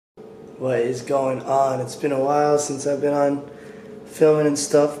What is going on? It's been a while since I've been on filming and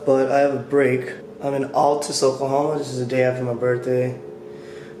stuff, but I have a break. I'm in Altus, Oklahoma. This is the day after my birthday.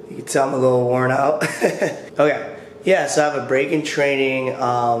 You can tell I'm a little worn out. Okay, yeah, so I have a break in training.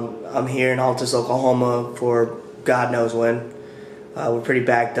 I'm here in Altus, Oklahoma for God knows when. We're pretty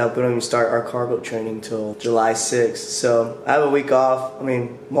backed up. We don't even start our cargo training till July 6th. So I have a week off. I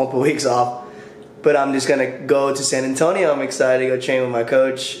mean, multiple weeks off. But I'm just gonna go to San Antonio. I'm excited to go train with my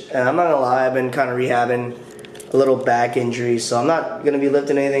coach. And I'm not gonna lie, I've been kind of rehabbing a little back injury, so I'm not gonna be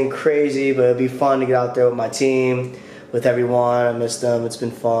lifting anything crazy, but it'll be fun to get out there with my team, with everyone. I miss them, it's been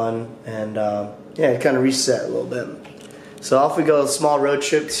fun. And yeah, kind of reset a little bit. So off we go, a small road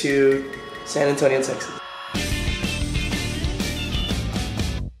trip to San Antonio, Texas.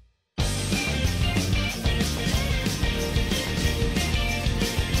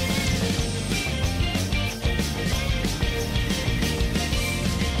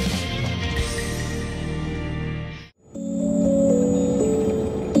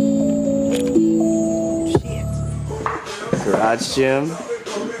 Garage gym.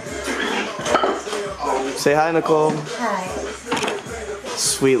 Say hi, Nicole. Hi.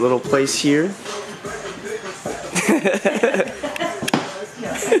 Sweet little place here.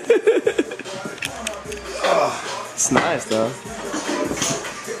 Oh, it's nice though.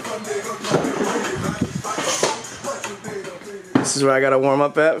 This is where I gotta warm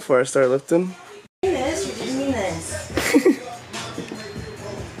up at before I start lifting. You're doing this.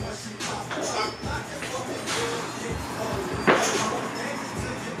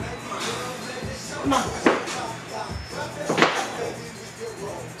 Come on.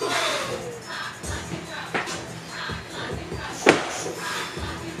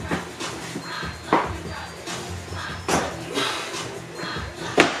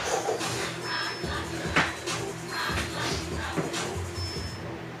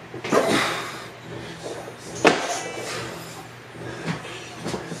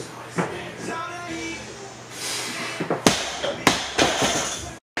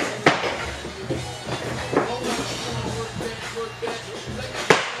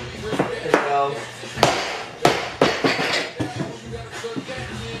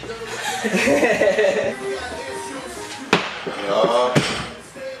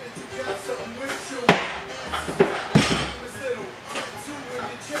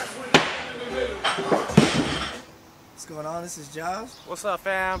 What's going on? This is Josh. What's up,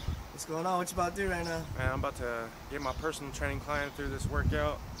 fam? What's going on? What you about to do right now? Man, I'm about to get my personal training client through this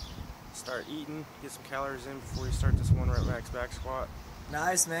workout. Start eating, get some calories in before you start this 1 rep max back squat.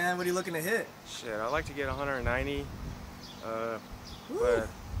 Nice, man. What are you looking to hit? Shit, I like to get 190. But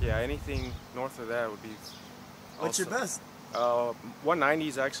yeah, anything north of that would be awesome. What's your best? 190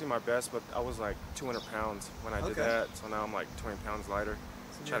 is actually my best, but I was like 200 pounds when I did that, so now I'm like 20 pounds lighter.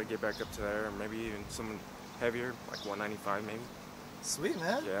 So try to get back up to there, or maybe even some heavier, like 195 maybe. Sweet,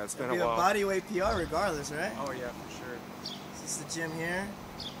 man. Yeah, it's been It'll a while. be a body weight PR regardless, right? Oh yeah, for sure. This is the gym here.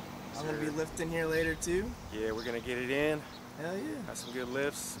 I'm going to be lifting here later too. Yeah, we're going to get it in. Hell yeah. Got some good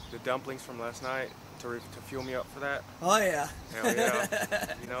lifts. The dumplings from last night to fuel me up for that. Oh yeah. Hell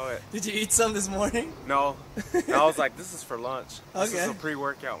yeah. You know it. Did you eat some this morning? No. I was like, this is for lunch. This is Okay. a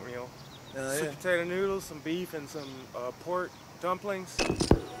pre-workout meal. Hell Sweet yeah. potato noodles, some beef, and some pork dumplings.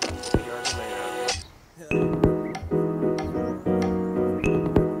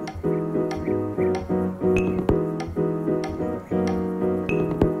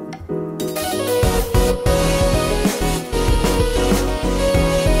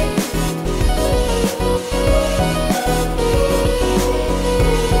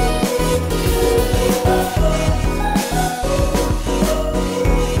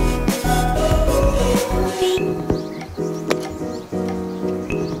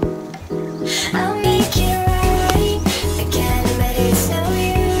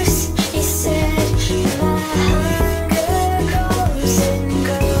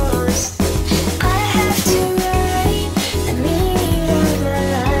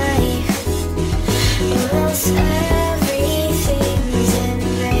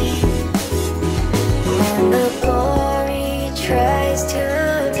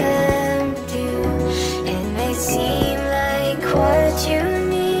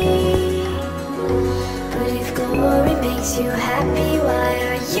 Makes you happy, why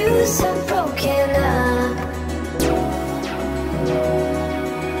are you so broken up?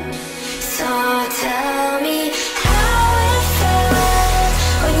 So tell me how it felt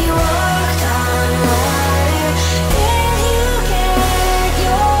when you walked on water. Did you get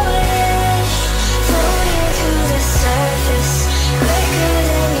your wish? Floating to the surface quicker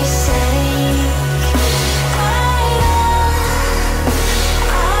than you sank.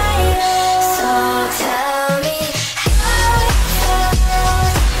 I know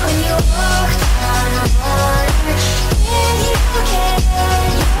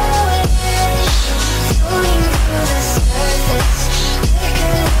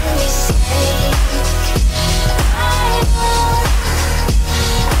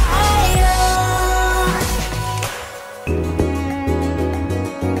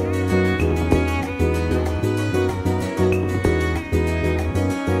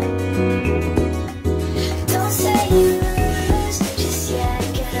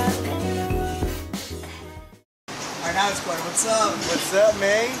What's up,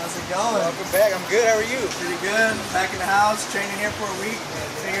 man? How's it going? Welcome back. I'm good. How are you? Pretty good. Back in the house, training here for a week.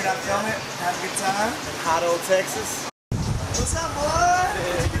 Figured I'd film it, have a good time. Hot old Texas. What's up, boy?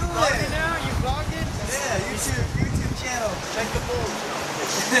 What you doing? Vlogging now? You vlogging? Yeah, YouTube channel. Check the bulls.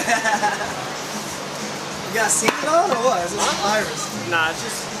 You got seat on or what? Is this a virus? Nah, it's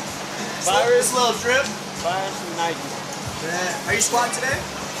just Virus, little drip. virus and Nike. Yeah. Are you squatting today?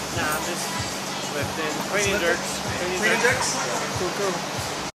 Nah, I'm just lifting, cleaning jerks. Cleaning jerks? Cool.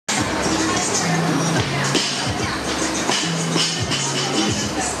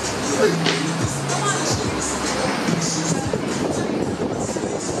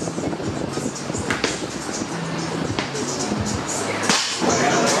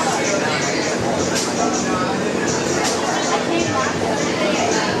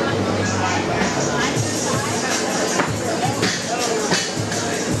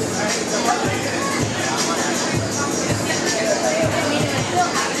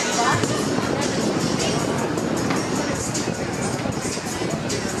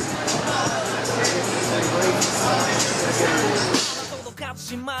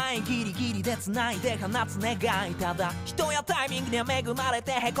ギリギリで繋いで放つ願いただ人やタイミングには恵まれ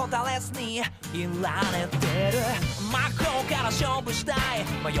てへこたれずにいられてる真っ向から勝負したい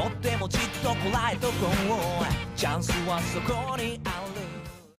迷ってもじっとこらえとこうチャンスはそこにある